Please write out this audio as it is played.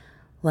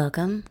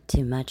Welcome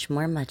to Much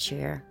More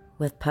Muchier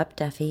with Pup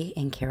Duffy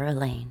and Kara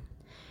Lane,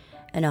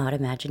 an Odd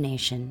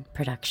Imagination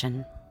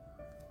production.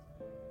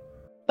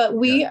 But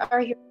we are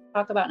here to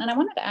talk about, and I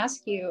wanted to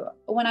ask you,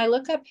 when I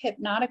look up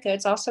Hypnotica,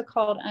 it's also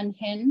called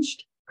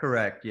Unhinged.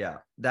 Correct, yeah.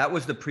 That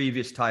was the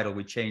previous title.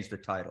 We changed the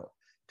title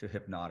to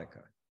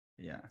Hypnotica,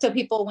 yeah. So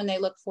people, when they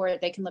look for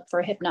it, they can look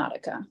for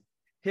Hypnotica.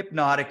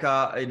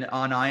 Hypnotica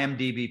on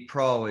IMDb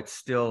Pro, it's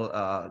still,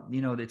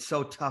 it's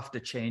so tough to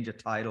change a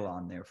title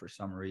on there for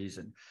some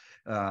reason.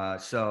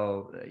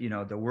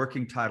 The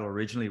working title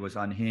originally was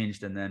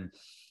Unhinged, and then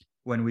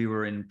when we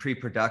were in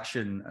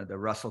pre-production, the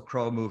Russell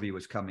Crowe movie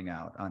was coming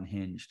out,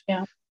 Unhinged.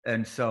 Yeah.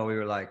 And so we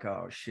were like,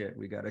 oh shit,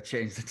 we got to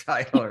change the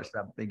title or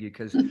something,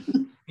 because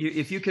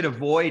if you could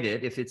avoid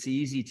it, if it's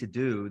easy to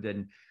do,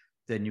 then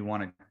you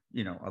want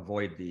to,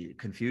 avoid the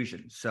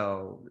confusion.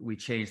 So we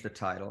changed the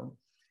title.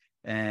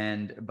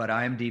 But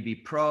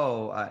IMDb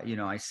Pro,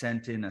 I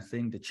sent in a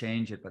thing to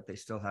change it, but they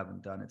still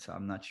haven't done it. So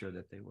I'm not sure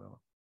that they will.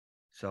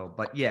 So,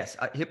 but yes,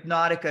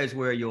 Hypnotica is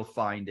where you'll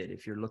find it.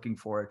 If you're looking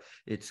for it,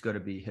 it's going to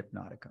be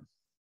Hypnotica.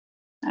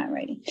 All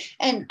righty.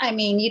 And I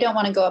mean, you don't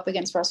want to go up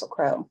against Russell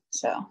Crowe.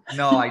 So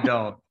no, I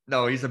don't.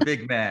 No, he's a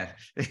big man.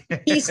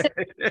 He's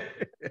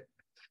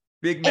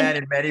big man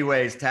in many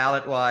ways,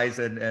 talent-wise,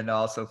 and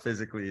also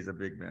physically, he's a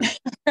big man.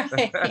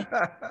 Right.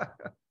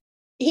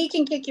 He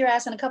can kick your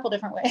ass in a couple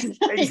different ways.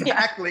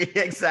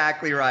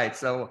 Exactly right.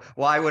 So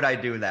why would I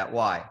do that?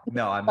 Why?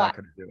 No, I'm not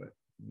going to do it.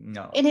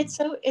 No. And it's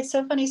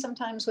so funny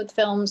sometimes with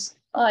films,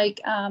 like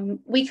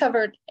we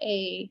covered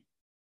a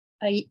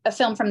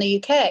film from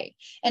the UK,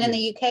 and in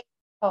the UK it's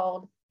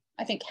called,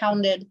 I think,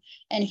 Hounded,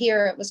 and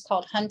here it was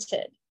called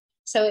Hunted.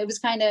 So it was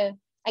kind of,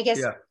 I guess,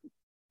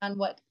 on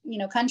what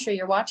country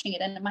you're watching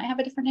it, and it might have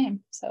a different name.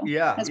 So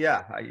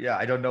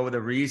I don't know the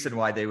reason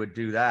why they would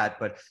do that,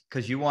 but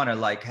because you want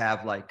to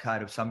have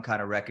kind of some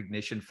kind of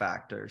recognition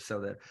factor,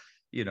 so that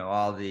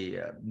all the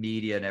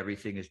media and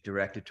everything is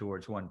directed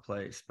towards one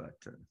place. But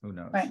who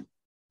knows? Right.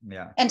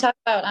 Yeah. And talk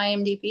about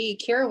IMDb.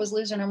 Kira was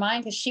losing her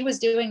mind because she was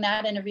doing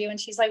that interview, and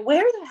she's like,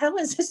 "Where the hell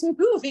is this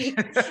movie?"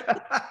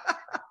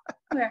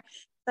 I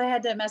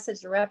had to message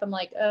the rep. I'm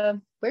like,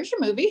 "Where's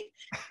your movie?"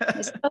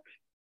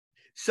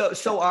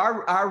 So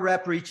our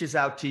rep reaches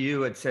out to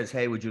you and says,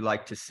 "Hey, would you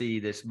like to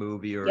see this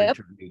movie or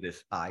interview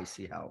this?" I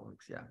see how it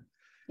works.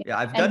 Yeah,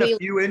 I've done a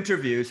few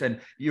interviews, and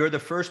you're the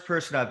first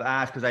person I've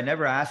asked, because I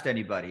never asked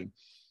anybody,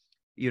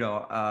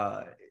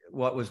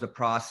 what was the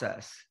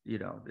process?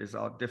 There's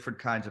all different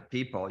kinds of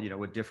people,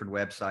 with different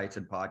websites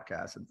and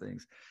podcasts and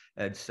things.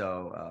 And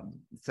so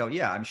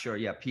yeah, I'm sure,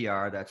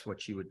 PR, that's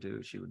what she would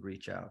do. She would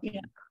reach out.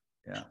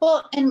 Yeah.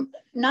 Well, and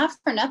not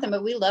for nothing,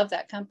 but we love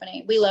that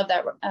company. We love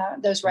that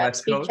those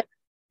reps.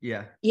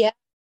 Yeah.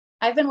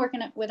 I've been working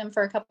with them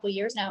for a couple of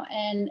years now,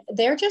 and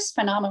they're just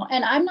phenomenal.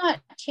 And I'm not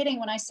kidding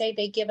when I say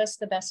they give us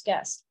the best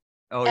guests.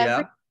 Oh,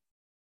 I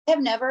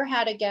have never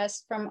had a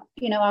guest from,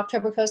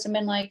 October Coast and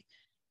been like,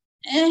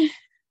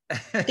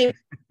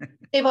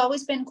 They've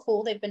always been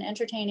cool. They've been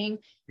entertaining.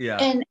 Yeah.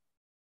 And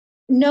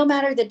no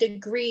matter the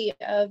degree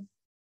of,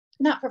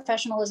 not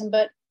professionalism,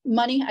 but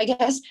money, I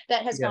guess,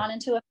 that has gone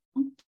into a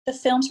film, the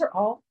films are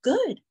all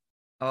good.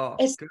 Oh,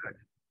 it's good.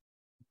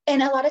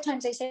 And a lot of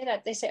times they say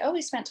that. They say, "Oh,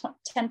 we spent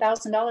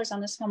 $10,000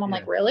 on this film." I'm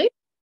like, "Really?"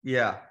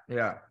 Yeah.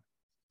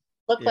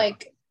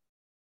 Like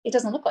it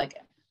doesn't look like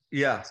it.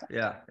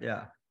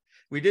 Yeah.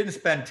 We didn't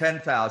spend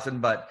 10,000,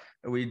 but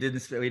we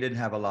didn't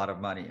have a lot of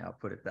money. I'll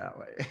put it that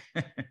way.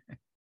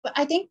 But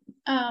I think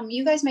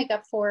you guys make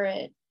up for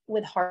it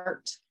with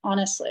heart,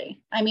 honestly.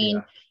 I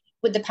mean,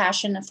 with the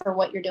passion for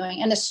what you're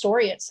doing and the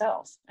story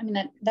itself. I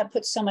mean, that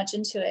puts so much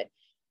into it.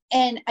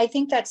 And I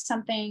think that's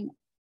something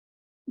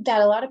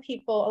that a lot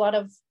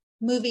of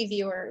movie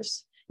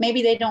viewers,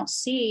 maybe they don't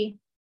see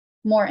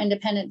more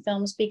independent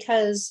films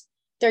because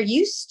they're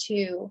used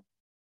to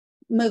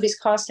movies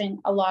costing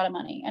a lot of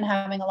money and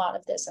having a lot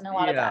of this and a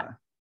lot of that.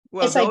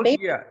 Well,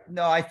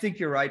 no, I think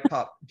you're right,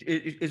 Pop.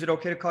 Is it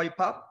okay to call you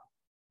Pop?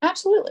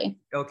 Absolutely.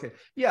 Okay.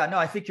 Yeah, no,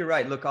 I think you're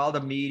right. Look, all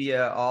the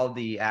media, all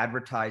the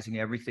advertising,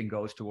 everything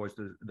goes towards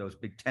those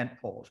big tent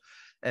poles.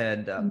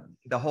 And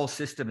the whole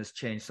system has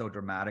changed so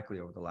dramatically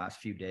over the last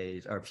few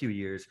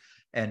years.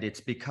 And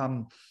it's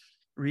become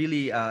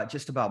really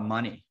just about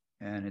money.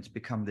 And it's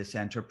become this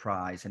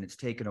enterprise, and it's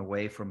taken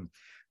away from,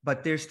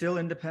 but there's still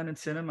independent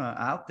cinema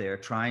out there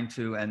trying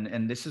to,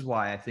 and this is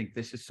why I think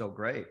this is so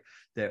great,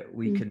 that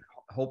we can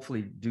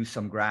hopefully do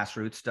some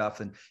grassroots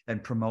stuff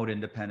and promote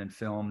independent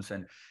films.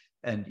 And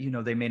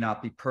they may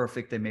not be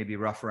perfect, they may be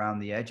rough around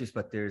the edges,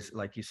 but there's,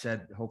 like you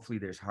said, hopefully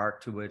there's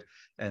heart to it,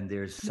 and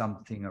there's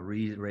something, a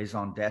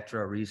raison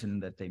d'etre, a reason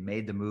that they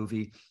made the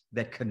movie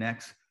that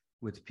connects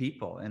with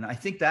people. And I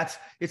think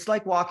it's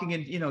like walking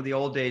in, the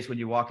old days when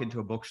you walk into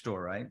a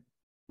bookstore, right?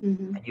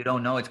 Mm-hmm. And you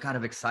don't know, it's kind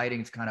of exciting,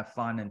 it's kind of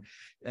fun,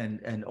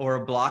 and or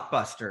a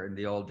blockbuster in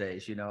the old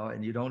days,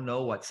 and you don't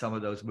know what some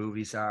of those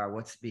movies are,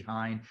 what's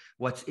behind,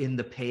 what's in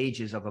the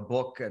pages of a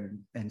book,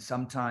 and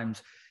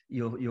sometimes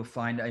you'll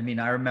find, I mean,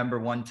 I remember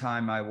one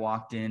time I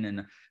walked in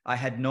and I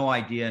had no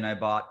idea, and I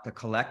bought The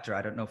Collector.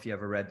 I don't know if you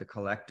ever read The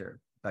Collector.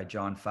 by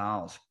John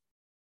Fowles.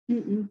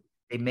 Mm-mm.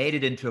 They made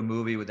it into a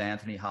movie with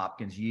Anthony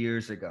Hopkins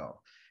years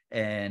ago,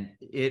 and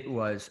it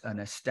was an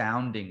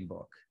astounding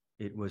book.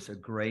 It was a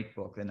great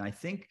book, and I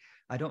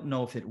don't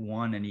know if it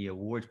won any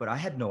awards, but I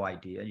had no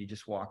idea. You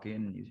just walk in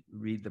and you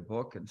read the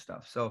book and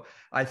stuff. So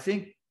I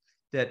think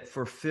that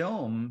for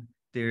film,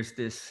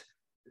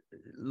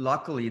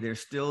 luckily there's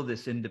still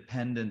this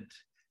independent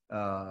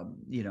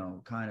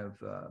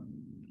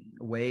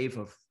wave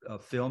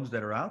of films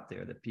that are out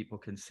there that people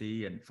can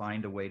see and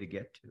find a way to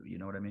get to. You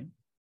know what I mean?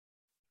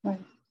 Right.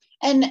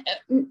 And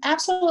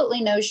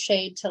absolutely no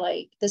shade to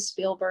like the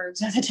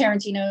Spielbergs or the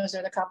Tarantinos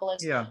or the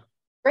Coppolas. Yeah.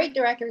 Great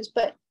directors,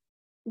 but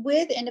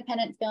with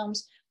independent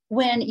films,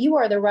 when you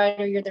are the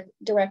writer, you're the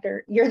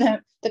director, you're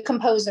the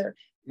composer.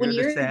 When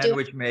You're the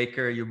sandwich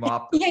maker, you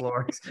mop the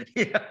floors.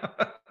 Yeah.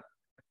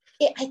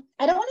 I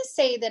don't want to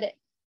say that it,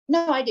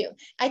 no, I do.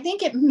 I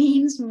think it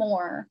means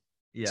more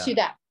to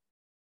that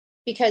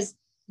because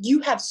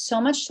you have so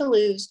much to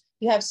lose.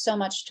 You have so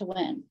much to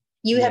win.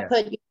 You have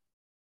put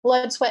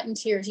blood, sweat, and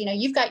tears. You know,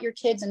 you've got your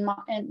kids in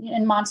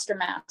monster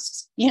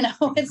masks. You know,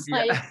 it's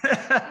like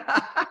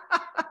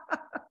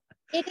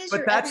it is.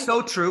 But that's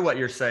so true what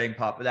you're saying,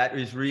 Papa. That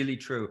is really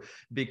true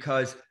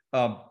because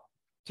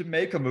to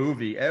make a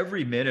movie,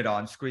 every minute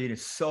on screen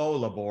is so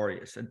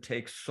laborious and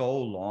takes so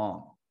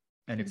long.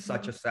 And it's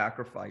such a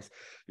sacrifice.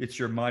 It's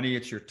your money,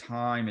 it's your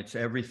time, it's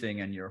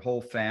everything. And your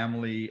whole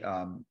family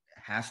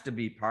has to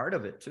be part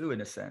of it too,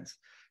 in a sense.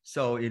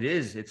 So it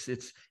is, it's,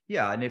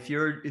 and if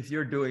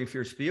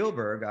you're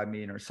Spielberg, I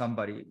mean, or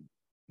somebody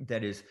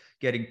that is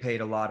getting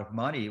paid a lot of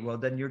money, well,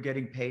 then you're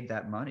getting paid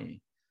that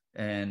money.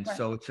 And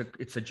so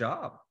it's a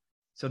job.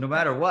 So no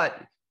matter what,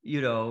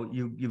 you know,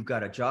 you've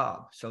got a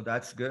job. So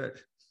that's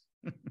good.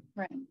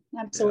 Right.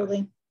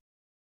 Absolutely.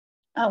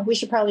 Oh, we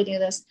should probably do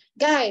this.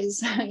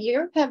 Guys,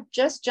 you have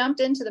just jumped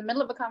into the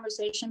middle of a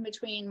conversation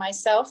between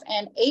myself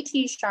and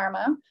A.T.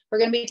 Sharma. We're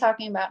going to be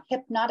talking about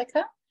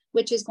Hypnotica,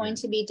 which is going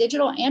to be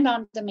digital and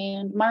on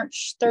demand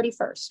March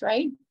 31st,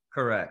 right?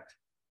 Correct.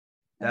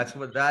 That's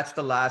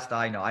the last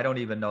I know. I don't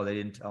even know. They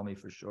didn't tell me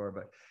for sure,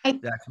 but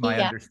that's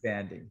my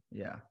understanding.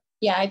 Yeah.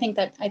 Yeah, I think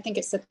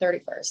it's the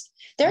 31st.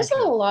 There's a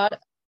lot of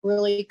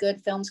really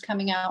good films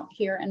coming out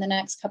here in the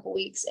next couple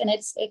weeks, and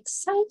it's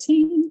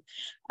exciting.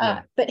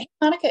 But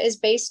Hypnotica is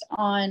based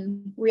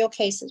on real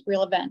cases,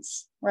 real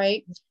events,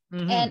 right?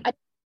 Mm-hmm. And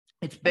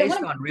it's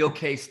based on real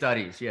case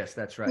studies. Yes,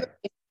 that's right.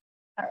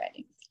 All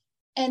right.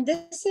 And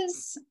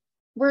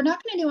we're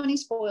not going to do any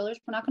spoilers.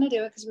 We're not going to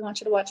do it because we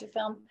want you to watch the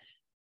film.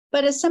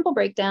 But a simple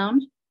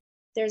breakdown,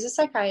 there's a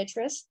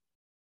psychiatrist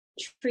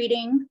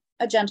treating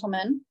a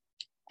gentleman,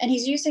 and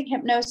he's using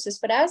hypnosis.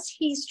 But as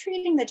he's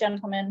treating the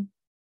gentleman,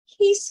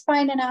 he's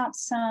finding out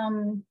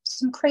some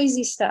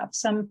crazy stuff,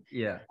 some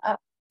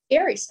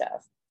scary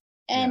stuff.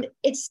 And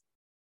it's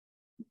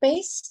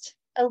based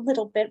a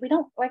little bit,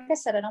 like I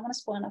said, I don't want to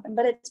spoil nothing,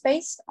 but it's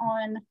based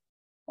on,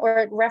 or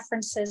it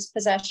references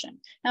possession.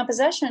 Now,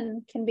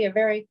 possession can be a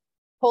very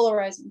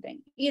polarizing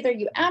thing. Either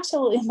you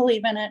absolutely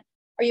believe in it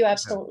or you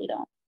absolutely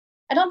don't.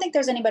 I don't think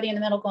there's anybody in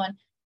the middle going,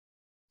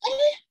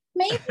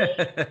 maybe.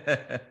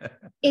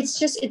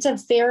 It's a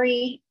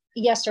very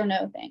yes or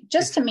no thing.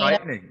 It's to me.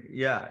 Frightening.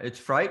 Yeah, it's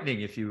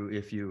frightening if you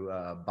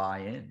buy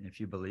in, if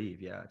you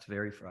believe. Yeah, it's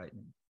very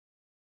frightening.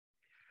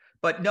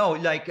 But no,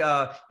 like,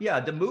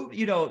 the movie,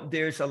 you know,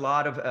 there's a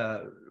lot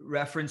of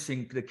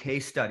referencing the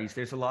case studies.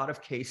 There's a lot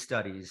of case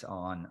studies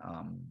on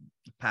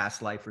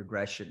past life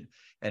regression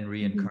and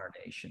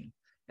reincarnation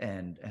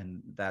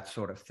and that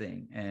sort of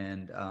thing.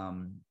 And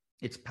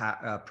it's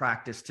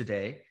practiced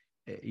today,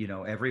 you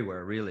know,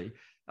 everywhere, really.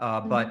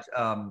 But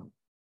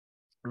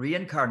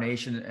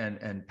reincarnation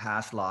and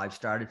past lives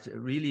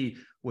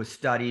was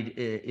studied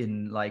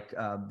in like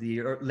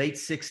the late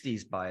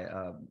 60s by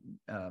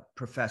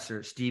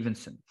Professor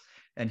Stevenson.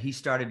 And he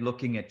started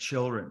looking at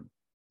children.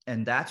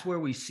 And that's where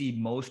we see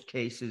most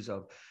cases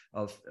of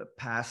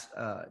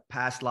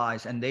past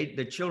lives. And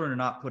the children are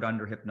not put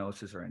under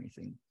hypnosis or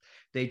anything.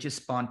 They just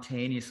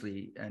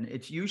spontaneously, and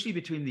it's usually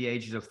between the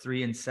ages of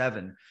 3 and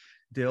 7,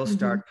 they'll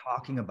start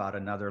talking about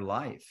another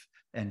life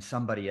and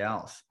somebody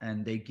else.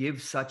 And they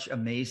give such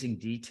amazing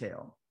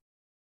detail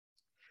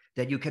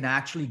that you can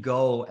actually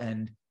go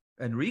and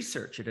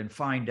research it and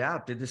find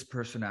out, did this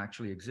person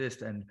actually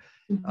exist? And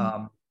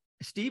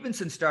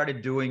Stevenson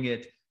started doing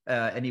it,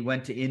 and he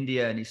went to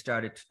India and he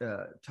started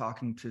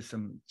talking to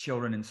some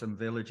children in some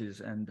villages,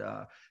 and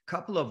a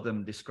couple of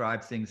them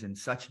described things in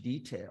such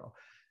detail.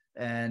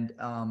 And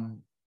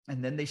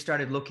then they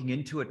started looking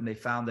into it, and they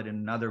found that in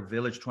another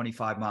village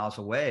 25 miles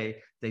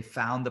away, they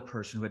found the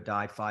person who had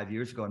died 5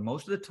 years ago. And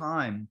most of the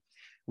time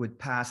with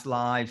past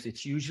lives,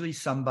 it's usually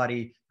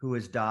somebody who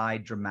has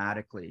died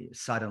dramatically,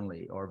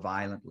 suddenly, or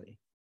violently.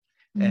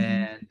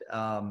 And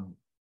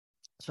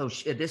so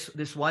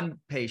this one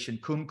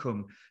patient,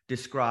 Kumkum,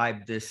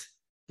 described this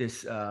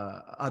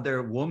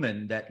other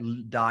woman that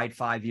died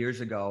 5 years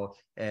ago,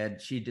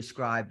 and she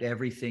described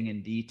everything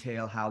in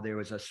detail, how there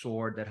was a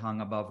sword that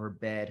hung above her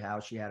bed, how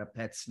she had a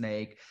pet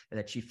snake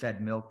that she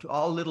fed milk to,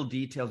 all little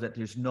details that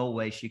there's no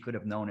way she could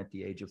have known at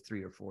the age of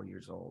 3 or 4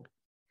 years old.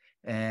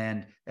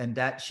 And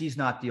that she's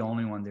not the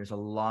only one. There's a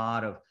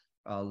lot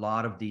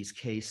of these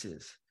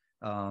cases,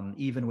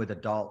 even with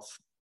adults.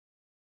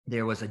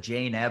 There was a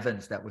Jane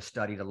Evans that was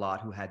studied a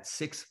lot, who had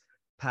 6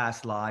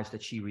 past lives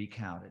that she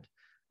recounted.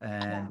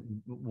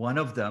 And one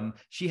of them,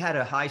 she had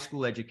a high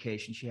school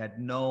education. She had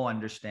no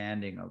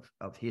understanding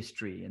of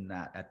history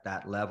at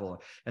that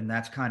level. And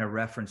that's kind of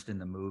referenced in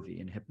the movie,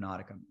 in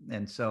Hypnotica.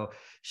 And so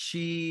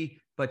she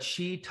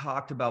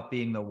talked about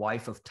being the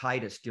wife of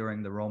Titus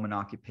during the Roman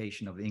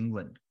occupation of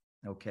England.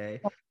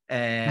 Okay.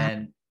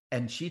 And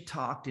she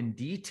talked in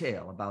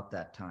detail about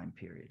that time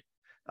period.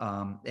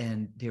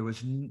 And there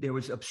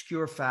was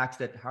obscure facts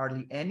that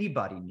hardly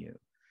anybody knew,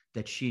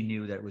 that she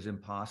knew, that it was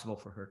impossible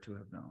for her to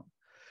have known.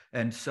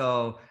 And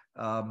so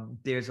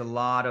there's a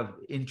lot of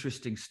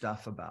interesting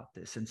stuff about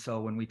this. And so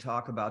when we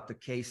talk about the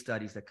case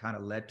studies that kind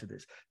of led to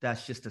this,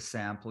 that's just a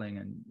sampling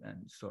and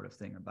sort of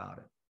thing about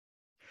it.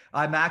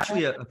 I'm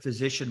actually a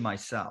physician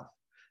myself.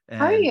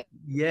 And are you?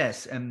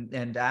 Yes.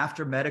 And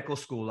after medical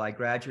school, I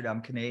graduated.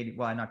 I'm Canadian.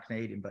 Well, I'm not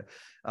Canadian, but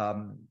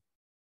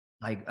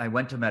I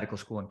went to medical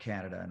school in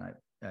Canada, and I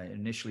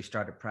initially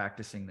started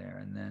practicing there.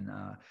 And then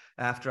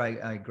after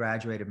I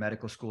graduated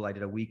medical school, I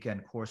did a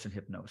weekend course in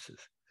hypnosis.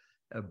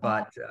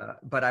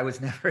 But I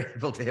was never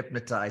able to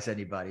hypnotize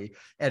anybody,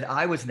 and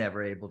I was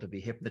never able to be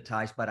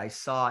hypnotized, but I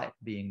saw it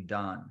being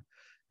done.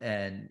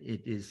 And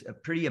it is a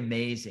pretty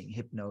amazing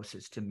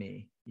hypnosis to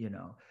me,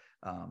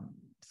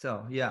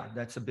 So yeah,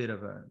 that's a bit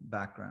of a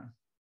background.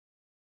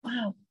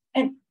 Wow.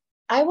 And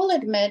I will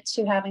admit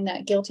to having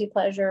that guilty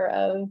pleasure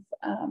of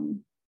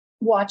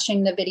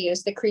watching the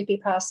videos, the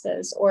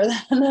creepypastas, or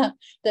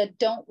the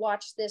don't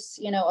watch this,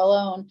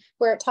 alone,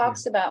 where it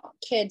talks about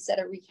kids that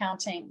are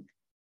recounting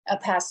a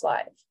past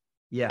life.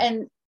 Yeah.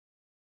 And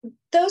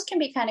those can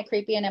be kind of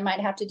creepy, and it might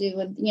have to do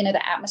with,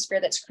 the atmosphere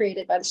that's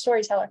created by the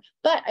storyteller.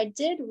 But I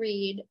did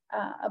read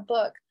a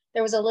book.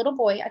 There was a little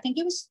boy, I think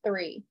he was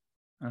 3.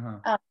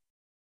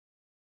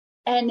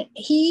 And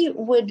he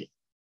would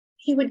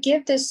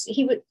give this,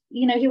 he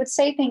would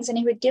say things, and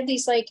he would give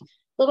these like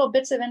little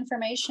bits of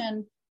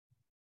information.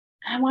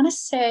 I want to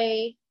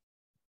say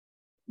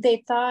Lou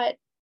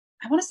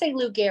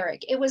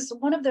Gehrig. It was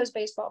one of those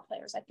baseball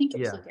players. I think it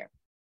was Lou Gehrig.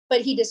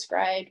 But he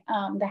described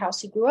the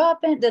house he grew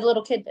up in. The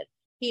little kid did.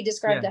 He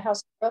described the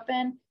house he grew up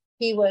in.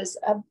 He was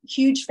a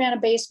huge fan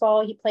of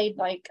baseball. He played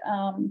like,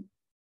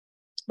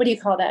 what do you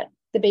call that?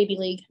 The baby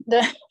league.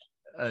 The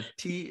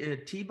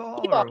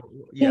T-ball? T-ball.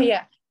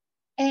 Yeah.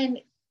 And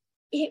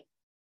it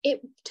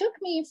took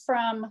me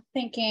from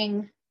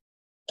thinking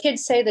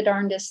kids say the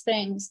darndest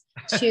things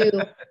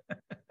to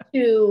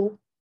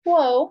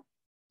whoa,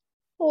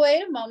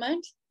 wait a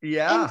moment.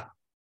 Yeah. And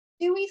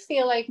do we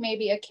feel like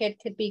maybe a kid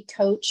could be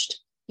coached,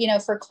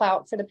 for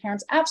clout for the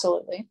parents?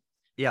 Absolutely.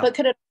 Yeah. But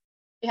could it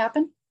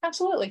happen?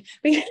 Absolutely.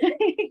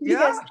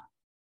 Because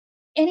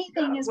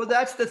anything is. Well,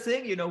 that's the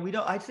thing,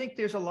 I think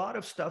there's a lot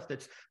of stuff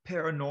that's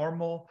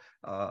paranormal,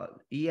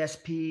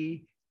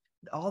 ESP,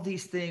 all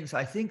these things.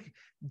 I think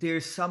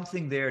there's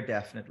something there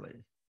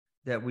definitely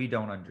that we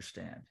don't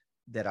understand,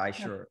 that I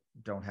sure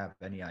don't have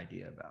any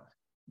idea about.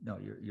 No,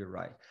 you're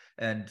right.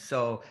 And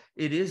so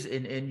it is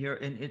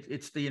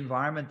it's the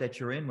environment that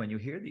you're in when you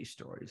hear these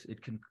stories.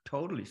 It can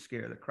totally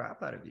scare the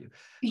crap out of you.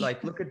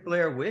 Like, look at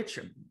Blair Witch.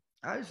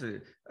 I was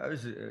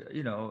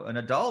an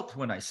adult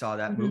when I saw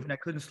that movie, and I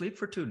couldn't sleep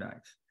for 2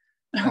 nights.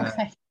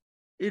 Okay.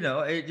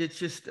 It's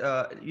just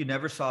you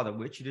never saw the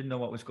witch, you didn't know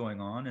what was going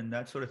on, and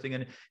that sort of thing.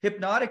 And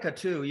Hypnotica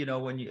too,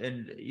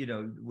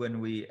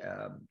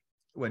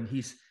 when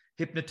he's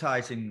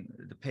hypnotizing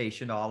the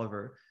patient,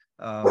 Oliver,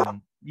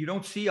 you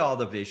don't see all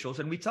the visuals.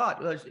 And we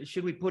thought,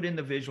 should we put in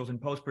the visuals in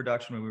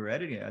post-production when we were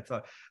editing it? I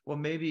thought, well,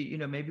 maybe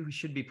we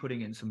should be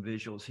putting in some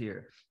visuals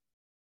here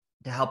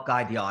to help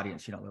guide the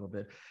audience, a little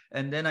bit.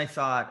 And then I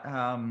thought,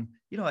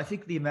 I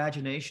think the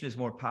imagination is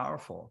more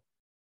powerful,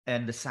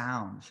 and the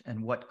sounds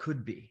and what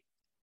could be.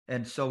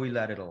 And so we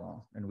let it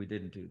alone, and we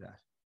didn't do that.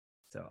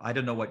 So I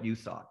don't know what you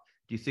thought.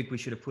 Do you think we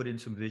should have put in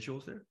some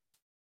visuals there?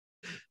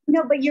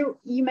 No, but you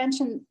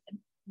mentioned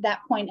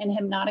that point in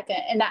Hypnotica,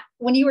 and that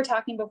when you were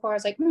talking before, I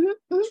was like,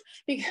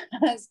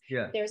 because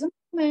there's a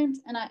moment,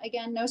 and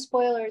again, no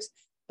spoilers,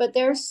 but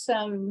there's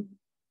some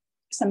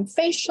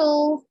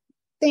facial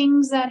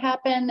things that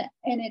happen,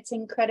 and it's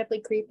incredibly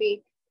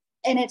creepy.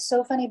 And it's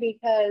so funny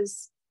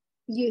because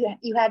you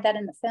had that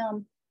in the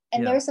film,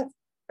 and there's a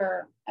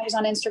filter. I was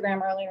on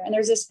Instagram earlier, and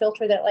there's this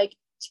filter that, like,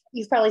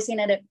 you've probably seen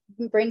it.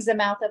 It brings the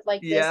mouth up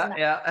like this.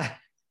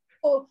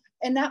 Oh,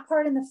 and that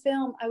part in the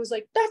film, I was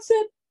like, that's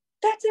it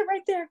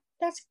right there.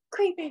 That's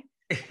creepy.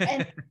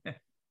 And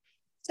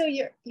so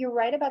you're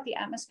right about the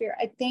atmosphere.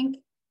 I think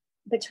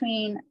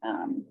between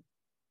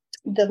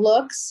the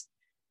looks,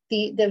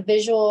 the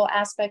visual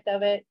aspect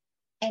of it,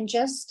 and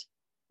just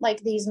like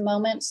these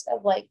moments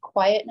of like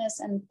quietness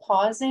and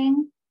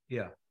pausing,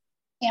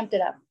 amped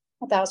it up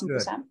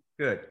 1,000%.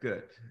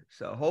 Good.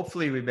 So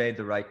hopefully we made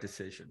the right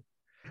decision.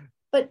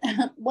 But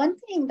one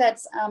thing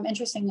that's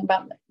interesting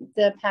about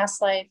the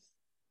past life,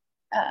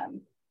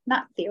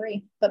 not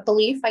theory, but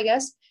belief, I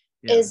guess,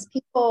 is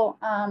people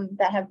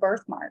that have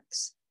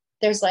birthmarks.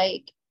 there's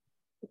like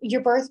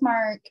your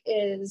birthmark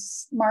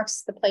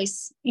marks the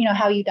place, you know,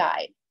 how you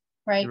died,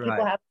 right? Right.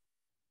 People have,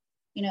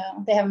 you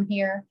know, they have them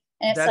here.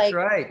 And it's That's like,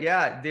 right.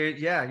 Yeah.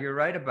 Yeah, you're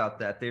right about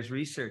that. There's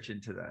research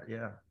into that.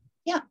 Yeah.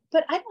 yeah,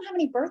 but I don't have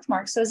any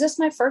birthmarks. So is this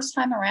my first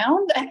time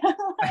around?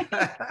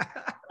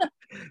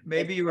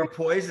 Maybe you were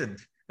poisoned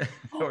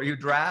or you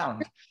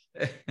drowned.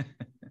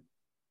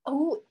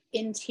 Oh,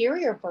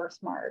 interior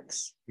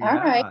birthmarks. Yeah. All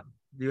right.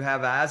 Do you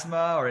have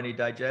asthma or any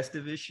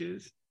digestive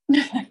issues?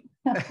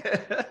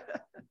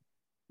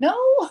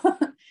 No,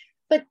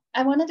 but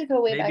I wanted to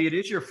go way back. Maybe it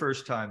is your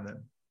first time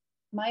then.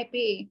 Might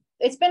be.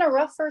 It's been a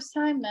rough first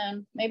time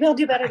then. Maybe I'll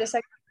do better the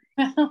second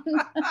round.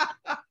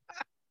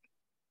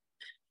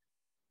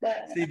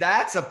 But, See,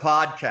 that's a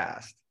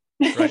podcast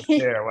right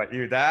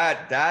there.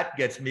 That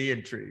gets me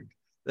intrigued.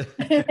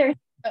 there you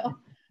go.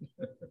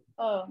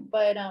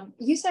 But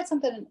you said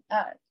something,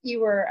 you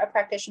were a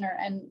practitioner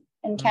and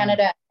in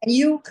Canada, and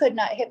you could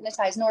not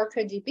hypnotize, nor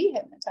could you be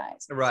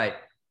hypnotized. Right.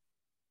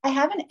 I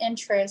have an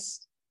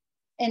interest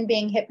in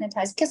being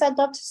hypnotized because I'd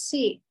love to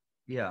see.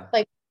 Yeah.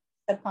 Like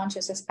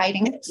subconscious is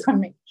hiding it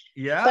from me.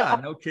 Yeah,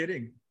 no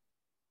kidding.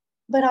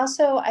 But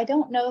also, I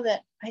don't know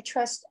that I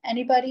trust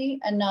anybody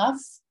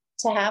enough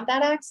to have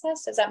that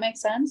access. Does that make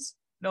sense?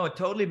 No, it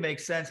totally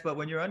makes sense. But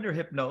when you're under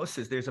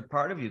hypnosis, there's a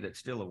part of you that's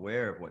still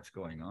aware of what's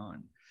going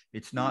on.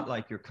 It's not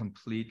like you're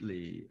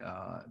completely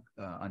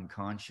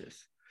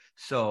unconscious.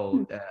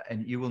 So,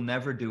 and you will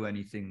never do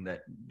anything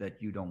that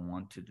you don't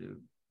want to do.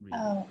 Really.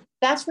 Oh,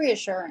 that's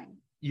reassuring.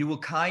 You'll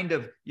kind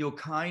of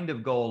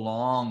go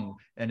along,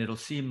 and it'll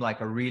seem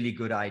like a really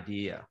good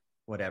idea,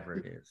 whatever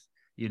it is.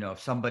 You know,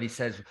 if somebody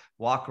says,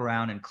 walk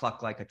around and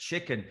cluck like a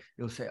chicken,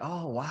 you'll say,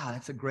 oh, wow,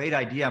 that's a great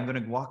idea. I'm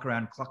going to walk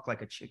around and cluck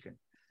like a chicken.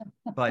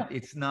 But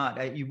it's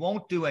not, you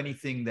won't do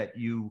anything that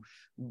you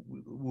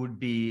would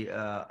be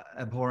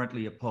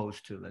abhorrently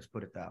opposed to. Let's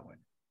put it that way.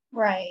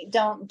 Right.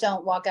 Don't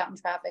walk out in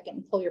traffic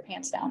and pull your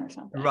pants down or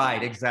something.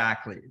 Right.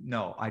 Exactly.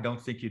 No, I don't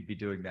think you'd be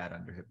doing that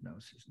under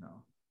hypnosis.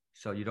 No.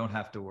 So you don't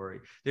have to worry.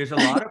 There's a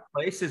lot of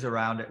places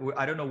around it.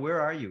 I don't know.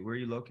 Where are you? Where are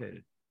you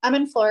located? I'm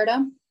in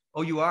Florida.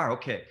 Oh, you are?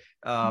 Okay.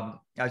 I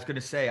was going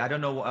to say, I don't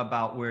know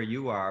about where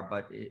you are,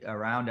 but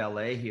around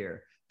LA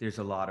here, there's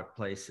a lot of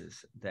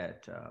places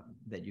that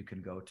you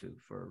can go to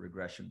for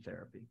regression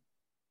therapy.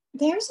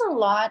 There's a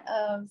lot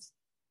of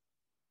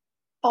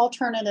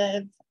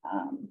alternative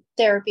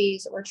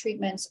therapies or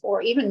treatments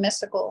or even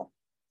mystical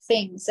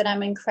things that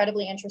I'm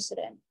incredibly interested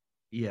in.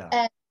 Yeah.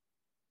 And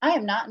I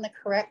am not in the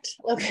correct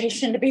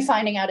location to be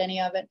finding out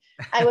any of it.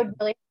 I would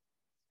really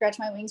scratch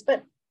my wings,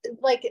 but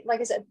like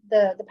I said,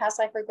 the past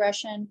life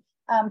regression,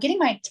 getting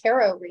my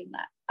tarot read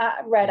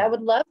read, I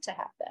would love to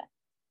have that.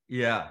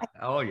 Yeah.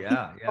 Oh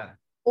yeah. Yeah.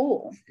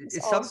 Cool.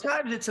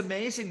 Sometimes it's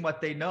amazing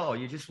what they know.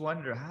 You just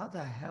wonder, how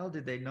the hell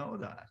did they know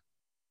that?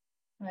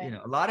 Right. You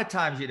know, a lot of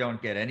times you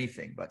don't get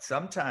anything, but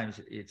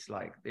sometimes it's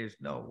like, there's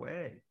no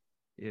way.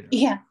 You know,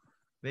 yeah.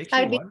 Makes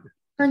you wonder.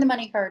 Turn the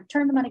money card.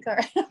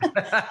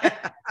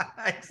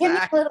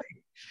 Exactly.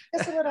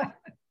 Just a little.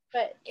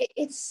 But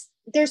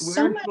there's Where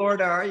so in much.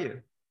 Florida are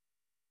you?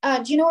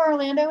 Do you know where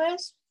Orlando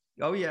is?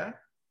 Oh yeah.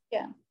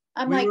 Yeah.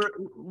 We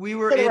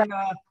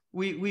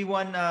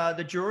won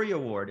the jury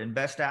award in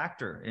Best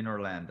Actor in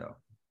Orlando.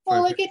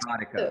 Well, look at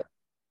you.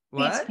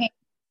 What?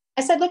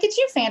 I said, look at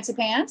you, fancy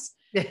pants.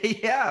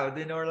 Yeah,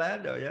 in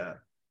Orlando, yeah.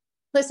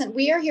 Listen,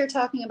 we are here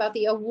talking about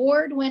the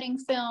award-winning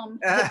film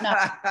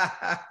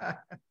Hypnotica.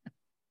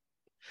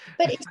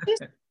 But it's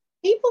just,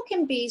 people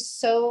can be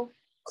so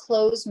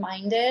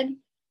close-minded.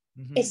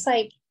 Mm-hmm. It's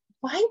like,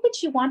 why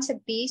would you want to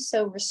be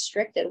so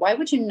restricted? Why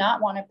would you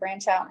not want to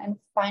branch out and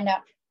find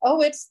out,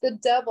 oh, it's the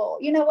devil?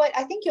 You know what?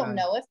 I think you'll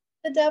know if it's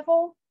the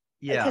devil.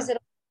 Yeah. Because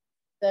it'll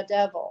be the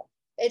devil.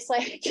 It's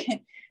like,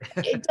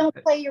 don't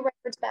play your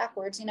records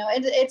backwards. You know,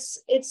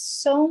 it's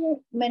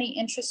so many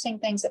interesting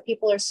things that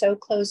people are so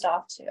closed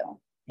off to.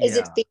 Is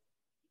it fear?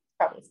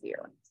 Probably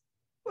fear.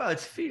 Well,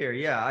 it's fear.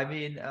 Yeah. I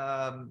mean,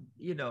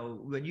 you know,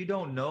 when you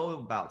don't know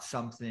about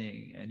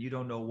something and you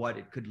don't know what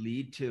it could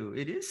lead to,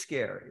 it is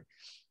scary.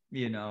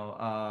 You know,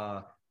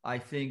 I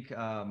think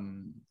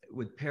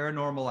with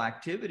Paranormal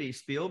Activity,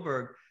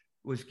 Spielberg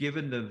was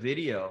given the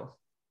video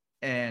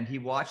and he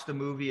watched the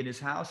movie in his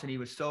house and he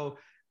was so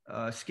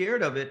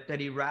scared of it that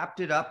he wrapped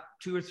it up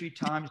 2 or 3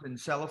 times in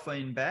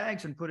cellophane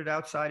bags and put it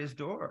outside his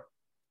door.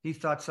 He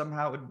thought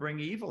somehow it would bring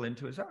evil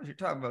into his house. You're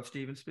talking about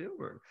Steven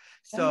Spielberg.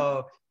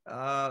 So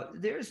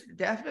there's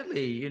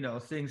definitely, you know,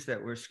 things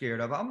that we're scared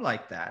of. I'm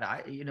like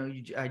that.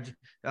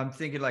 I'm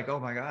thinking like, oh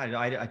my God,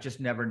 I just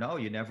never know.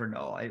 You never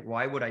know.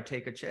 Why would I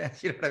take a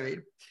chance? You know what I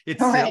mean?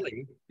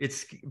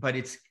 It's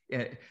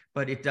silly.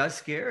 But it does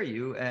scare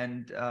you,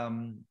 and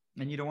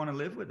you don't want to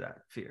live with that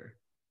fear.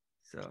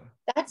 So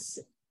that's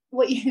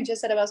what you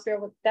just said about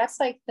Spielberg. That's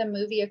like the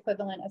movie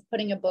equivalent of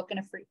putting a book in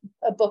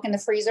the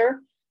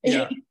freezer.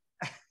 Yeah.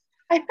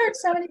 I heard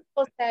so many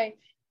people say,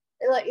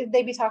 like,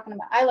 they'd be talking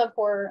about, I love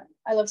horror,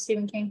 I love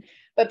Stephen King,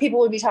 but people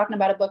would be talking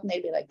about a book and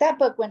they'd be like, that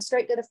book went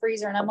straight to the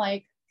freezer. And I'm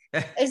like,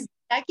 is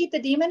that keep the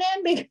demon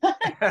in?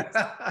 Because,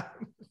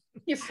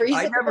 You freeze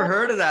I it. never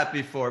heard of that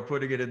before,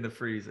 putting it in the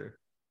freezer.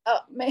 Oh,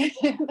 maybe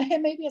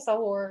it's a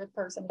horror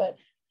person, but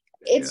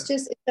it's Yeah.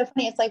 just, it's so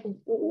funny. It's like,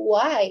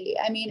 why?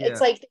 I mean, it's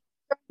Yeah. like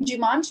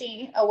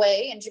Jumanji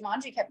away, and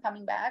Jumanji kept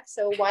coming back.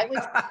 So why would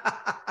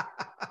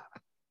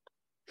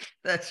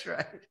That's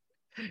right.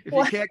 If you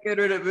why? can't get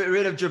rid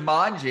of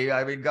Jumanji,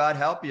 I mean, God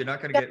help you, you're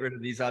not going to get rid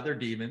of these other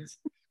demons.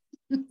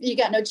 You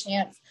got no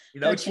chance.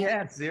 No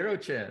chance, zero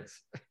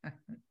chance.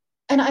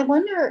 And I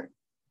wonder,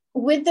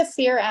 with the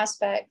fear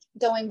aspect,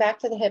 going back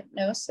to the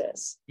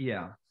hypnosis,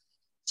 Yeah.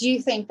 do you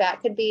think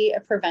that could be a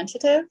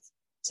preventative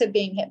to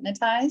being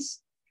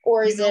hypnotized?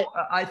 Or is it?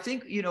 I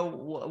think,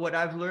 what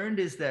I've learned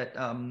is that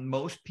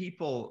most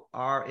people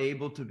are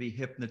able to be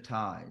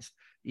hypnotized,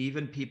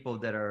 even people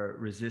that are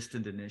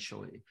resistant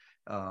initially.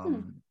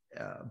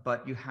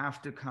 But you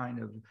have to kind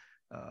of,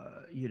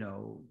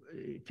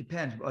 it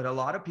depends. But a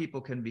lot of people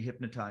can be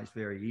hypnotized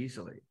very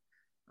easily.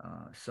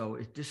 So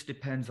it just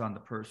depends on the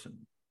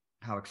person,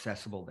 how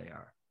accessible they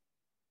are.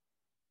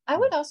 I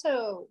would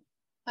also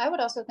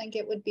think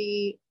it would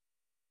be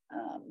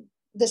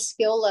the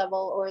skill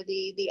level or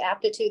the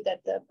aptitude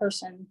that the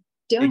person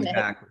doing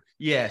exactly.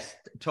 Yes,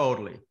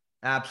 totally.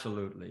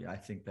 Absolutely. I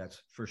think that's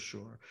for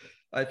sure.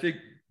 I think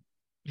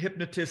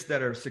hypnotists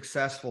that are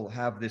successful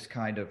have this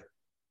kind of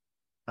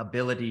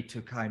ability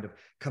to kind of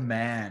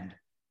command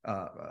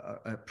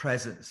a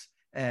presence.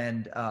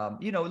 And,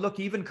 look,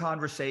 even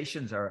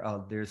conversations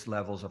are, there's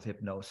levels of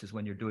hypnosis.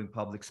 When you're doing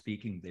public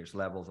speaking, there's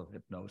levels of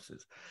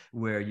hypnosis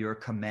where you're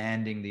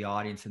commanding the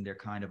audience and they're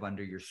kind of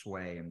under your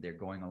sway and they're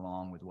going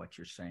along with what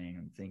you're saying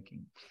and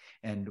thinking.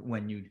 And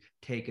when you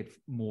take it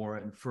more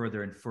and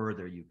further,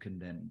 you can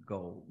then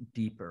go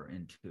deeper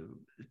into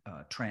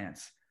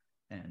trance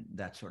and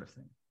that sort of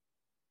thing.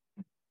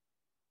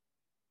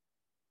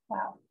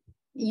 Wow.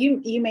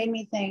 You made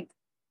me think,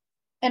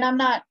 and I'm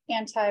not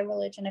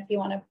anti-religion. If you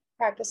want to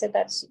practice it,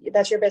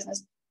 that's your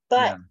business.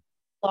 But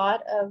a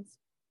lot of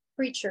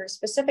preachers,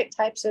 specific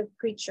types of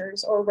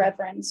preachers or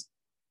reverends,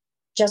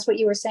 just what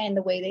you were saying,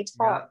 the way they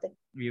talk.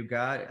 You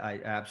got it. I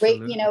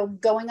absolutely.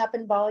 Going up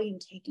in volume,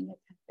 taking it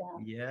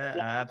down. Yeah,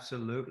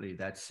 absolutely.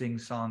 That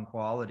sing-song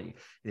quality.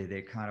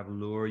 They kind of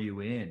lure you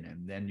in,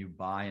 and then you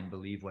buy and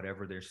believe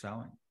whatever they're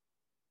selling.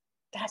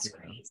 That's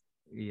crazy.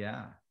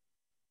 Yeah.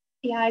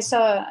 Yeah, I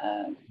saw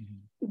a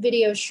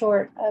video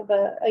short of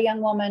a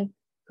young woman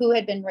who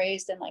had been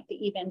raised in like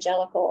the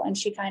evangelical, and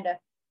she kind of,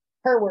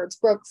 her words,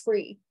 broke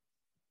free.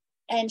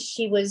 And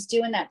she was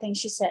doing that thing.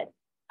 She said,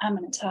 I'm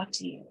going to talk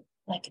to you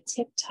like a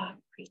TikTok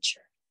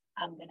preacher.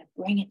 I'm going to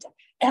bring it down.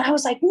 And I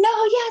was like,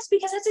 no, yes,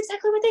 because that's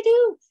exactly what they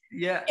do.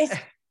 Yeah.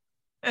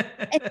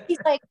 And she's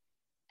like,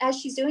 as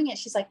she's doing it,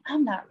 she's like,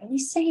 I'm not really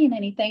saying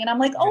anything. And I'm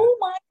like, oh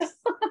my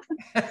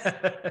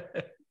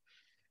God.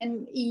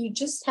 And you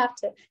just have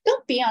to,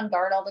 don't be on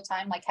guard all the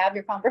time, like have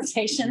your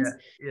conversations,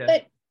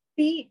 but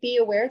be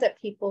aware that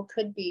people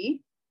could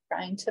be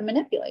trying to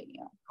manipulate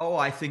you. Oh,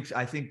 I think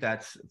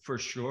that's for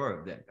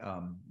sure that,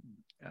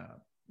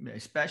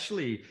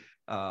 especially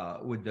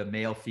with the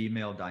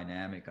male-female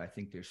dynamic, I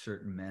think there's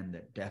certain men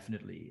that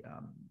definitely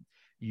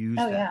use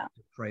that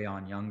to prey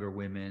on younger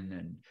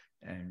women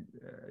and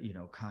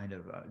kind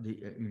of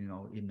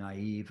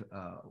naive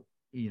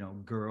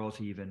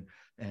girls even,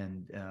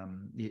 and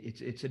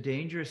it's a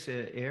dangerous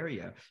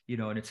area,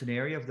 and it's an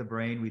area of the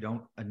brain we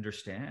don't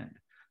understand.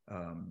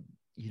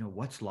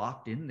 What's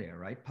locked in there,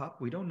 right, Pup?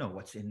 We don't know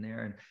what's in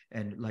there,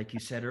 and like you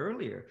said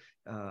earlier,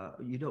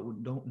 you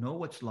don't know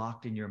what's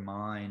locked in your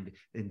mind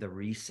in the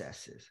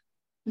recesses.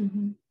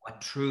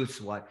 What truths,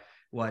 what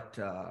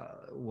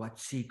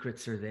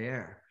secrets are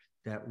there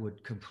that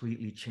would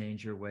completely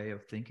change your way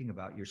of thinking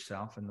about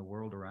yourself and the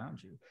world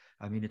around you.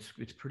 I mean,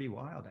 it's pretty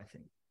wild, I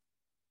think.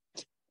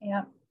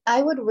 Yeah,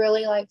 I would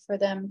really like for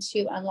them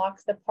to unlock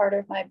the part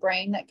of my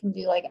brain that can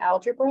do like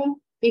algebra,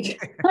 because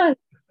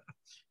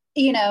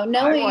knowing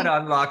I want to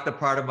unlock the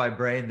part of my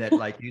brain that,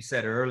 like you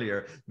said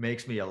earlier,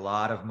 makes me a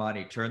lot of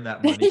money. Turn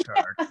that money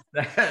card.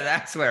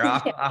 That's where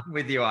I'm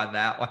with you on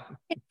that one.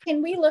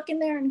 Can we look in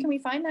there and can we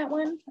find that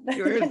one?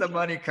 Here's the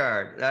money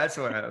card. That's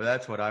what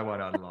I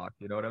want to unlock.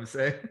 You know what I'm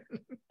saying?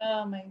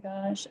 Oh my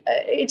gosh.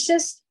 It's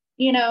just,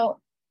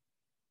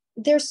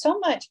 there's so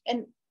much.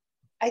 And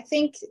I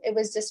think it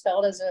was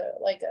dispelled as a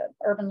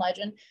urban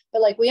legend,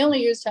 but like, we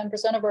only use 10%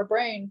 of our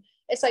brain.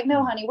 It's like,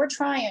 no, honey, we're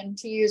trying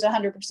to use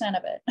 100%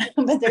 of it,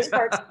 but there's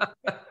parts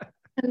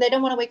and they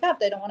don't want to wake up.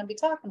 They don't want to be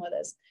talking with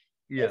us.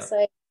 Yeah. It's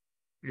like,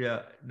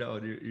 yeah, no,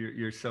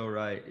 you're so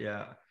right.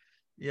 Yeah.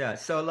 Yeah.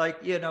 So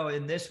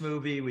in this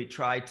movie, we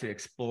tried to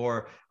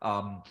explore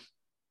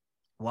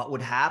what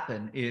would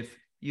happen if,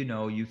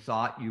 you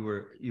thought you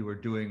were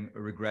doing a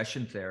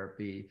regression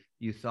therapy.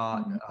 You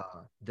thought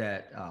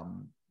that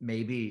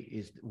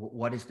maybe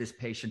what is this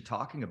patient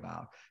talking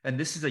about? And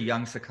this is a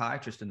young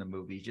psychiatrist in the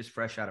movie. He's just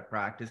fresh out of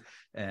practice,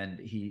 and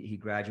he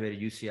graduated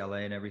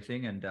UCLA and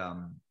everything.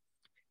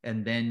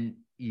 And then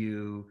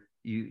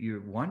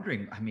you're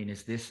wondering, I mean,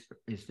 is this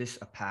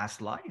a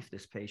past life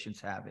this patient's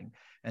having?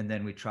 And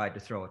then we tried to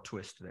throw a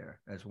twist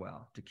there as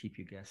well to keep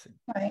you guessing.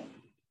 Right.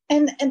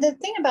 And the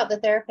thing about the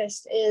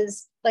therapist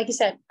is, like you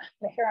said,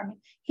 the hair on me,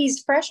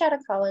 he's fresh out of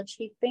college.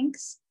 He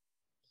thinks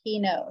he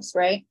knows,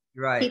 right?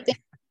 Right. He thinks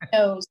he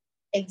knows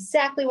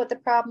exactly what the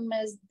problem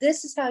is.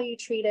 This is how you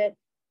treat it.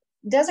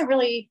 Doesn't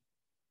really,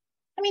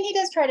 I mean, he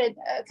does try to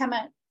come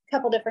at a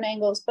couple different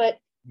angles, but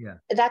Yeah,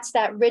 that's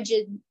that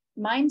rigid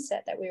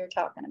mindset that we were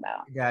talking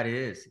about. that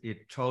is,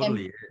 it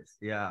totally is.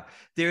 Yeah.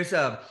 There's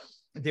a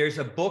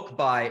book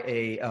by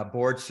a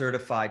board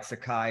certified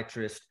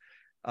psychiatrist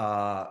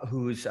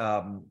who's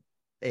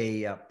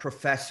a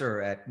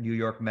professor at New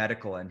York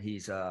Medical, and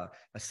he's a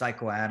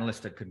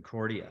psychoanalyst at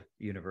Concordia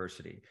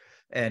University.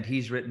 And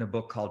he's written a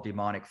book called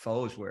Demonic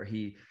Foes, where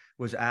he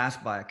was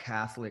asked by a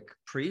Catholic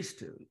priest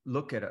to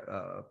look at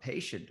a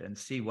patient and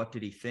see what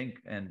did he think.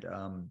 And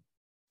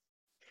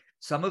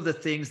some of the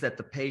things that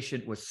the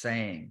patient was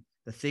saying,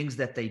 the things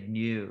that they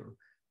knew,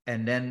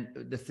 and then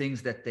the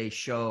things that they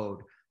showed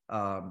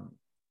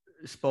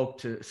spoke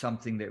to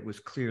something that was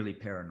clearly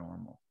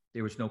paranormal.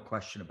 There was no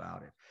question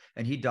about it.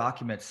 And he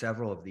documents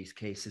several of these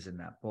cases in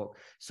that book.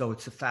 So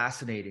it's a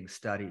fascinating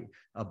study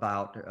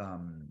about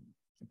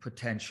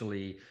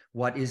potentially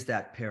what is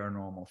that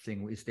paranormal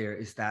thing?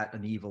 Is that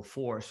an evil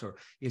force, or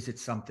is it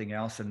something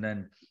else? And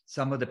then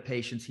some of the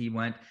patients he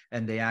went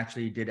and they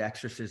actually did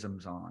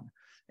exorcisms on.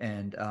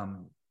 And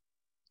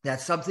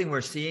that's something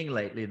we're seeing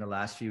lately in the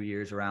last few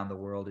years around the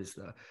world, is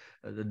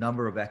the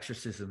number of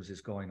exorcisms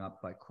is going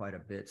up by quite a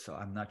bit. So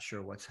I'm not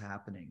sure what's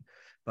happening,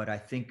 but I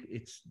think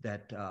it's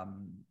that,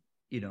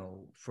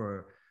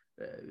 for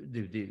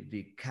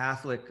the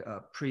Catholic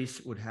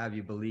priests would have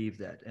you believe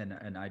that,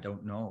 and I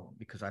don't know,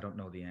 because I don't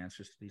know the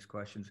answers to these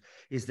questions,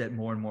 is that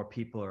more and more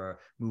people are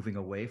moving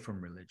away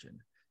from religion.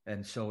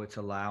 And so it's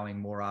allowing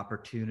more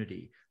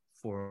opportunity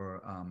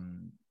for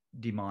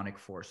demonic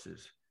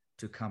forces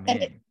to come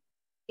in.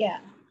 Yeah.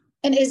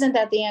 And isn't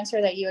that the answer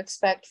that you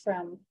expect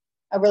from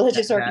a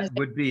religious organization?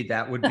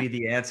 That would be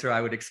the answer I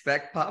would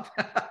expect, Pop.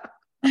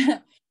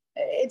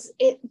 Is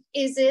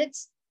it,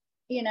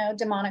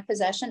 demonic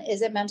possession?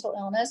 Is it mental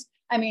illness?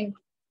 I mean,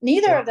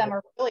 neither of them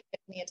are really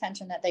getting the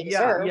attention that they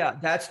deserve. Yeah,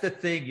 that's the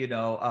thing.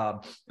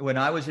 When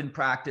I was in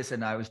practice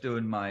and I was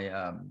doing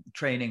my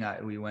training,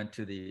 we went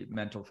to the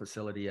mental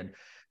facility, and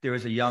there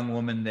was a young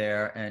woman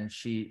there, and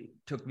she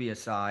took me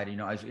aside.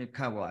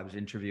 I was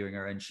interviewing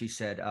her, and she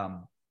said,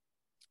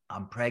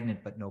 I'm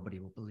pregnant, but nobody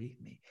will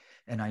believe me.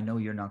 And I know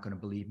you're not going to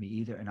believe me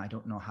either. And I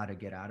don't know how to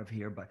get out of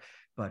here, but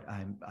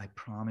I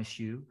promise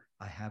you,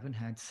 I haven't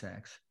had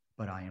sex,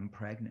 but I am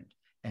pregnant.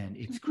 And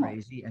it's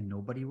crazy, and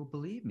nobody will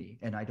believe me,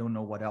 and I don't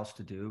know what else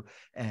to do.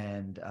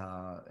 And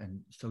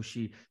so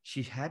she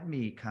had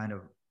me kind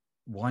of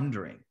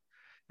wondering.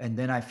 And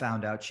then I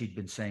found out she'd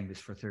been saying this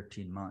for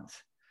 13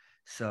 months.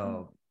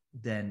 So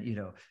then,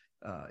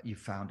 you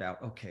found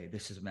out, okay,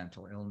 this is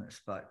mental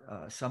illness. But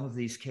some of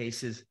these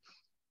cases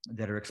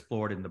that are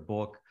explored in the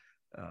book,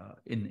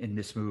 in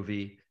this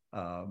movie,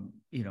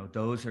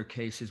 those are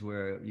cases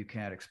where you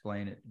can't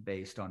explain it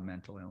based on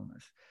mental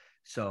illness.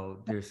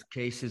 So there's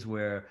cases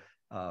where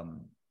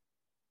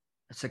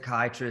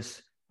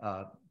psychiatrists,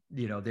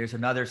 there's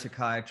another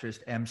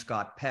psychiatrist, M.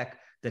 Scott Peck,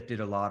 that did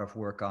a lot of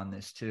work on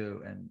this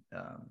too. And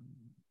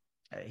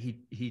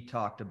he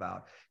talked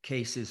about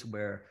cases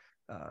where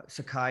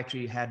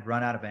psychiatry had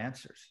run out of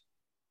answers.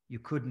 You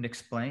couldn't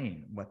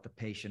explain what the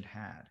patient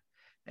had.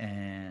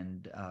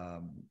 And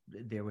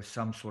there was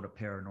some sort of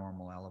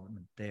paranormal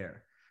element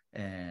there.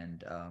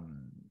 And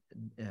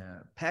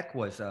Peck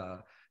was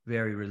a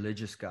very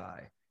religious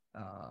guy.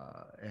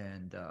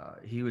 And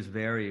he was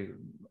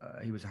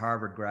he was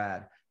Harvard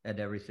grad and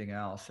everything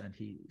else, and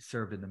he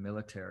served in the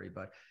military,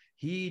 but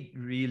he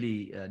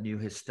really knew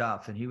his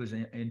stuff, and he was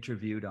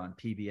interviewed on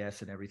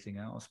PBS and everything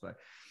else. But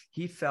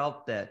he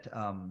felt that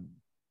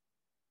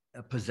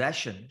a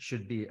possession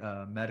should be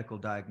a medical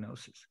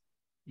diagnosis,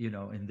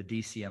 in the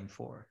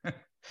DCM-4.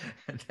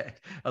 That,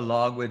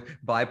 along with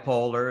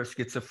bipolar,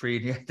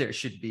 schizophrenia, there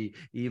should be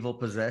evil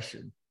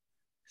possession.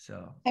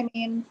 So, I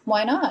mean,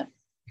 why not?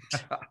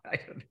 I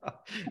don't know.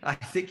 I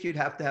think you'd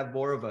have to have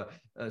more of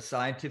a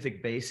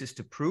scientific basis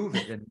to prove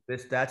it, and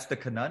that's the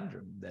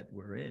conundrum that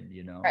we're in.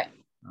 Right.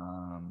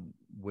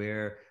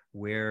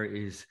 Where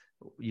is,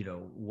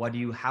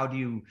 how do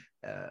you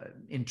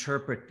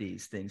interpret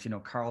these things?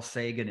 Carl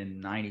Sagan in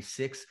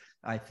 '96,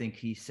 I think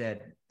he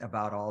said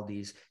about all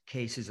these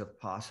cases of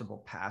possible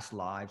past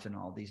lives and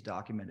all these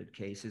documented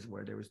cases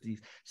where there was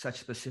such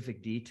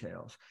specific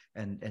details,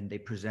 and they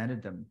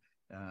presented them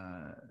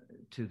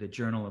to the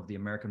Journal of the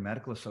American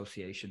Medical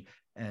Association.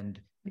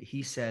 And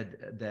he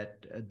said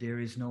that there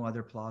is no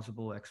other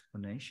plausible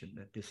explanation,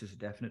 that this is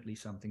definitely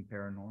something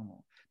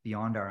paranormal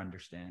beyond our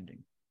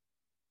understanding.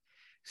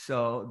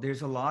 So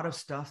there's a lot of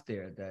stuff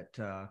there that,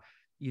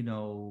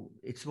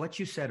 it's what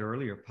you said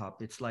earlier,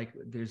 Pup. It's like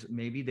there's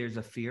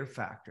a fear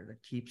factor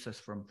that keeps us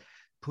from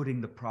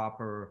putting the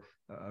proper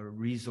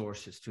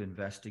resources to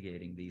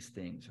investigating these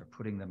things or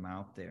putting them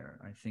out there.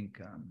 I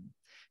think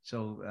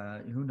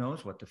who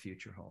knows what the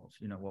future holds,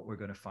 you know, what we're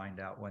going to find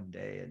out one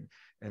day,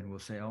 and we'll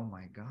say, oh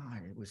my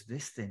God, it was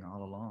this thing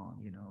all along,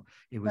 you know,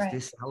 it was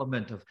this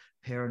element of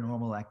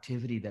paranormal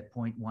activity that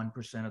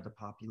 0.1% of the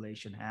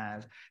population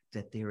has,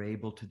 that they're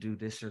able to do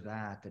this or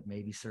that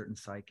maybe certain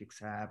psychics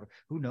have, or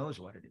who knows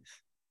what it is,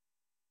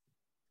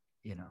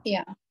 you know.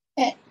 Yeah.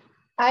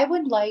 I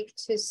would like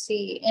to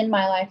see in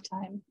my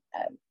lifetime,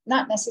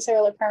 not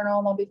necessarily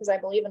paranormal because I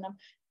believe in them.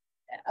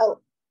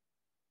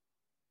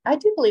 I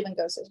do believe in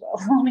ghosts as well.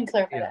 Let me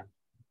clarify that.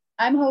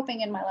 I'm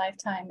hoping in my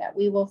lifetime that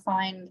we will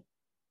find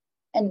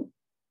and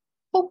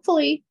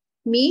hopefully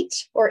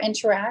meet or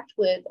interact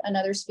with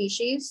another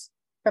species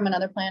from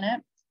another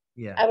planet.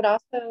 Yeah. I would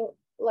also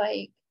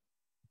like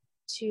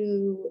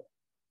to,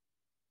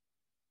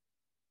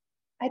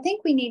 I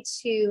think we need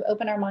to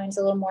open our minds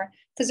a little more,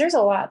 because there's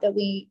a lot that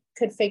we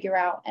could figure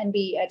out and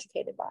be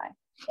educated by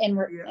in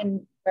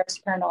regards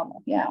to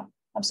paranormal. Yeah,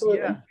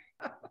 absolutely. Yeah.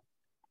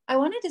 I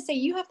wanted to say,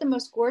 you have the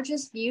most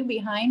gorgeous view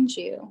behind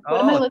you.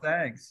 What am I looking?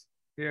 Thanks.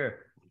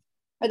 Here.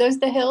 Are those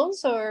the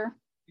hills or?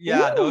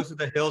 Yeah, those are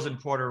the hills in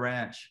Porter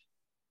Ranch.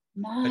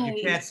 Nice. But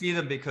you can't see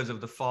them because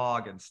of the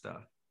fog and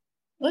stuff.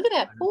 Look at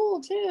that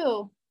pool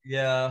too.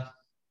 Yeah.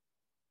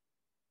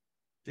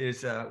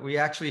 There's we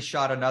actually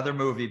shot another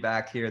movie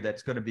back here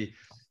that's going to be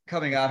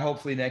coming out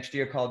hopefully next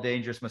year called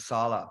Dangerous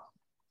Masala,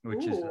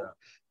 which is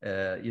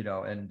you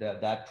know, and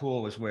that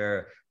pool was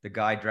where the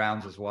guy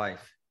drowns his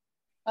wife.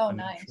 Oh,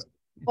 nice.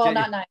 Well,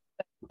 not nice,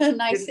 but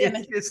nice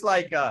image. It's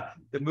like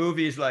the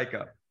movie is like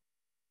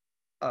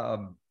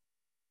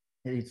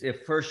it's the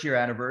first year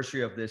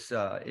anniversary of this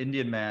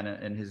Indian man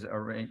and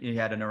he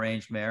had an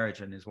arranged marriage,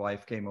 and his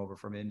wife came over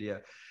from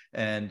India,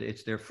 and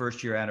it's their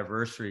first year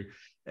anniversary,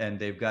 and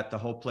they've got the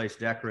whole place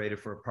decorated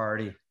for a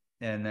party.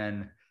 And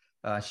then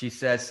she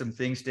says some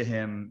things to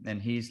him,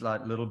 and he's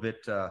like a little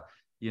bit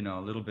you know,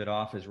 a little bit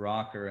off his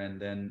rocker,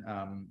 and then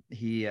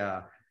he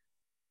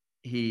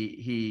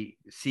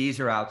sees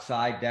her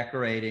outside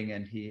decorating,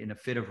 and he, in a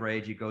fit of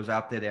rage, he goes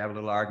out there, they have a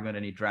little argument,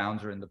 and he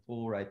drowns her in the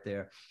pool right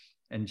there.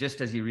 And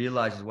just as he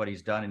realizes what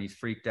he's done and he's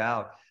freaked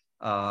out,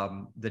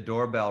 the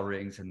doorbell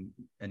rings,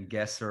 and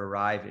guests are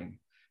arriving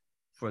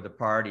for the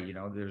party. You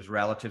know, there's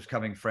relatives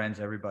coming, friends,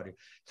 everybody.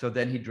 So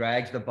then he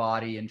drags the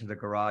body into the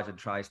garage and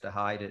tries to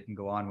hide it and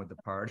go on with the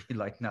party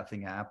like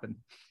nothing happened,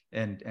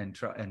 and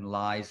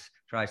tries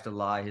to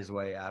lie his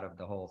way out of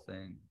the whole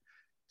thing.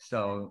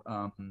 So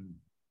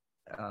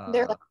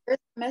they're like, where's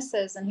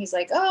Mrs. And he's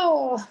like,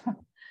 oh.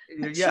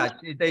 Yeah,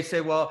 they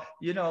say, well,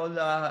 you know,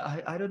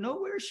 I don't know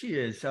where she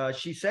is.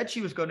 She said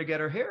she was going to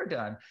get her hair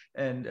done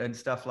and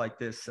stuff like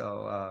this.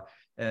 So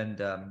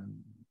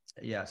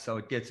yeah, so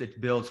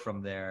it builds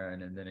from there,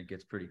 and then it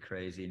gets pretty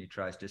crazy, and he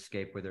tries to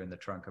escape with her in the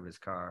trunk of his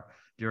car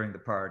during the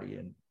party,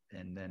 and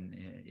then,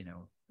 you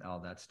know, all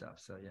that stuff.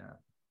 So yeah.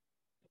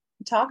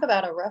 Talk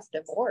about a rough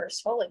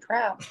divorce. Holy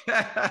crap.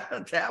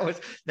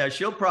 Now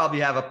she'll probably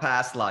have a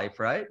past life,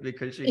 right?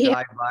 Because she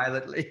died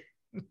violently.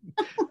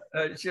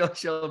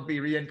 She'll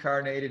be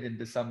reincarnated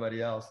into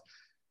somebody else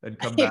and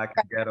come back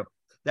and get him.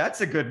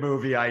 That's a good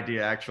movie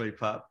idea, actually,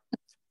 Pup.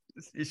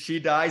 She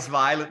dies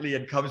violently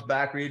and comes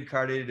back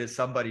reincarnated as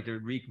somebody to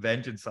wreak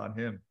vengeance on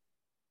him.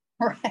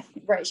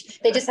 Right.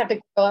 They just have to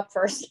grow up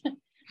first.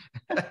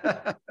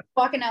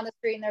 Walking down the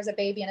street and there's a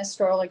baby in a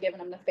stroller giving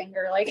them the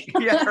finger, like.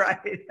 Yeah,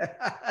 right.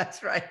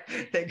 That's right.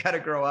 They got to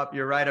grow up.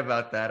 You're right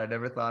about that. I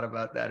never thought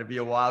about that. It'd be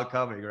a while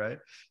coming, right?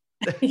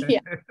 Yeah,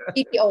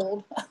 he'd be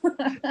old.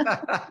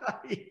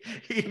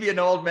 He'd be an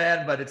old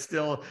man, but it's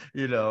still,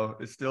 you know,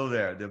 it's still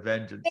there, the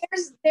vengeance.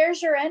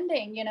 There's your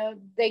ending. You know,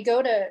 they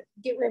go to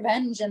get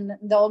revenge, and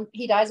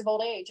he dies of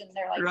old age, and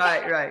they're like,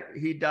 right.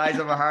 He dies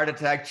of a heart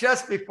attack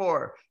just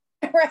before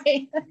right,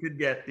 he could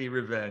get the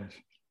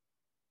revenge.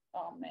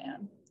 Oh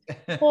man.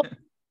 Well,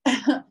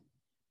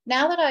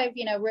 now that I've,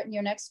 you know, written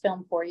your next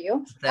film for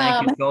you,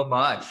 thank you so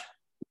much.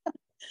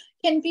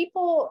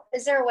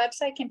 Is there a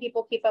website? Can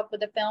people keep up with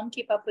the film,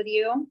 keep up with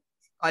you?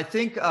 I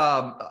think,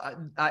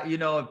 you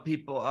know,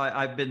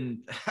 I've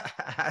been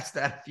asked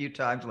that a few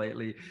times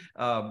lately.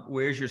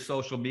 Where's your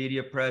social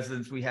media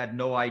presence? We had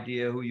no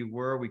idea who you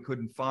were. We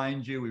couldn't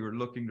find you. We were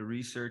looking to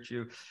research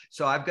you.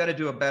 So I've got to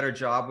do a better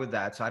job with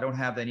that. So I don't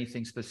have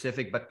anything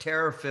specific, but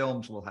Terror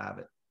Films will have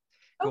it.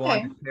 Go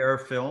on to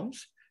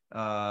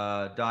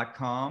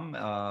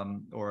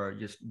terrorfilms.com, or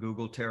just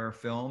Google Terror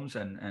Films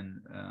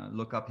and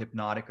look up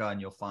Hypnotica, and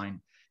you'll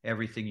find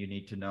everything you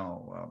need to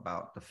know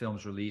about the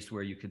film's release,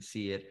 where you can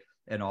see it,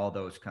 and all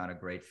those kind of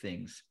great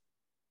things.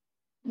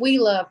 We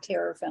love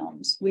Terror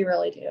Films. We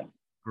really do.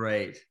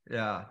 Great.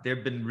 Yeah,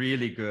 they've been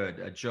really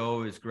good.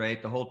 Joe is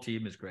great. The whole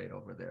team is great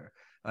over there.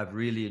 I've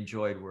really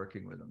enjoyed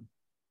working with them.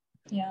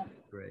 Yeah.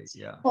 Great.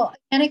 Yeah. Well,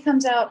 and it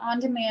comes out on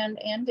demand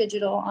and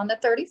digital on the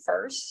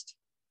 31st.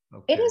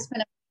 Okay. It has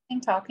been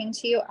amazing talking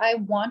to you. I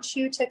want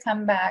you to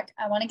come back.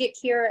 I want to get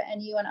Kira and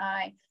you and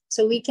I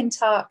so we can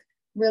talk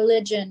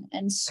religion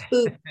and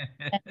spook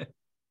and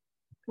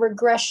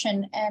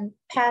regression and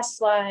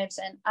past lives.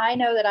 And I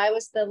know that I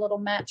was the little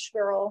match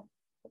girl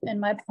in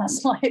my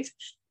past life,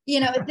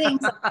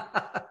 things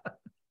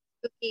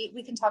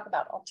we can talk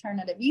about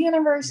alternative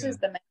universes,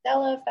 the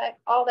Mandela effect,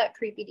 all that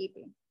creepy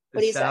deepy.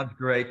 What do you say? Sounds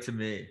great to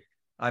me.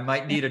 I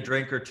might need a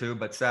drink or two,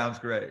 but sounds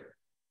great.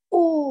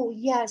 Oh,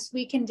 yes,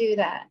 we can do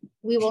that.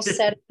 We will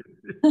set it.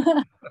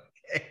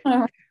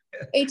 Okay.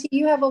 AT,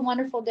 you have a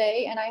wonderful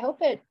day, and I hope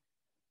the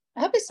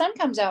sun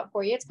comes out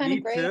for you. It's kind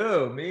of great.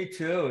 Me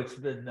too. It's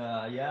been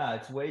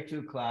it's way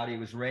too cloudy. It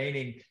was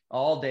raining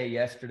all day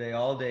yesterday,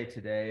 all day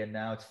today, and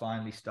now it's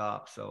finally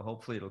stopped. So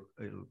hopefully it'll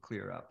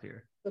clear up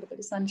here. A little bit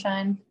of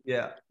sunshine.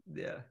 Yeah.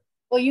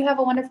 Well, you have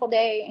a wonderful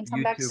day and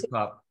come back soon.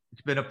 Pup.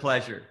 It's been a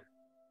pleasure.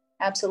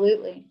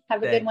 Absolutely.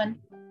 Have a good one.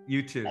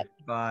 You too.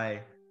 Bye.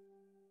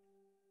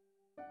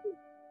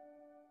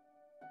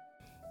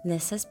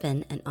 This has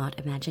been an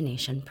Odd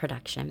Imagination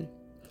production.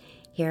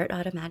 Here at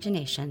Odd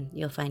Imagination,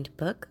 you'll find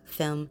book,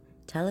 film,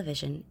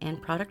 television,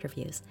 and product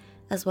reviews,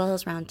 as well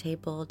as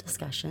roundtable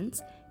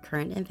discussions,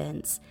 current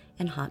events,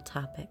 and hot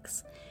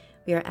topics.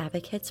 We are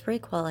advocates for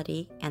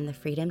equality and the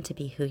freedom to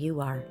be who you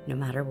are, no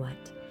matter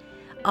what.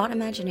 Odd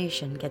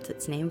Imagination gets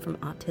its name from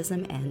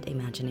autism and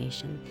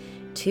imagination,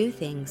 two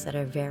things that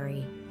are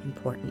very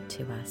important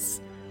to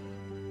us.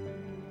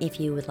 If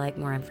you would like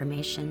more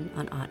information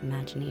on Odd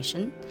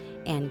Imagination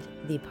and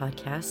the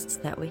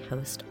podcasts that we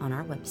host on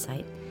our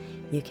website,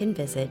 you can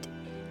visit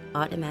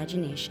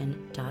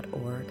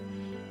oddimagination.org,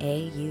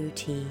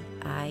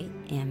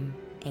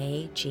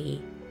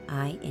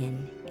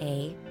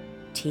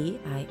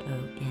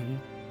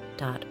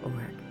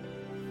 AUTIMAGINATION.org.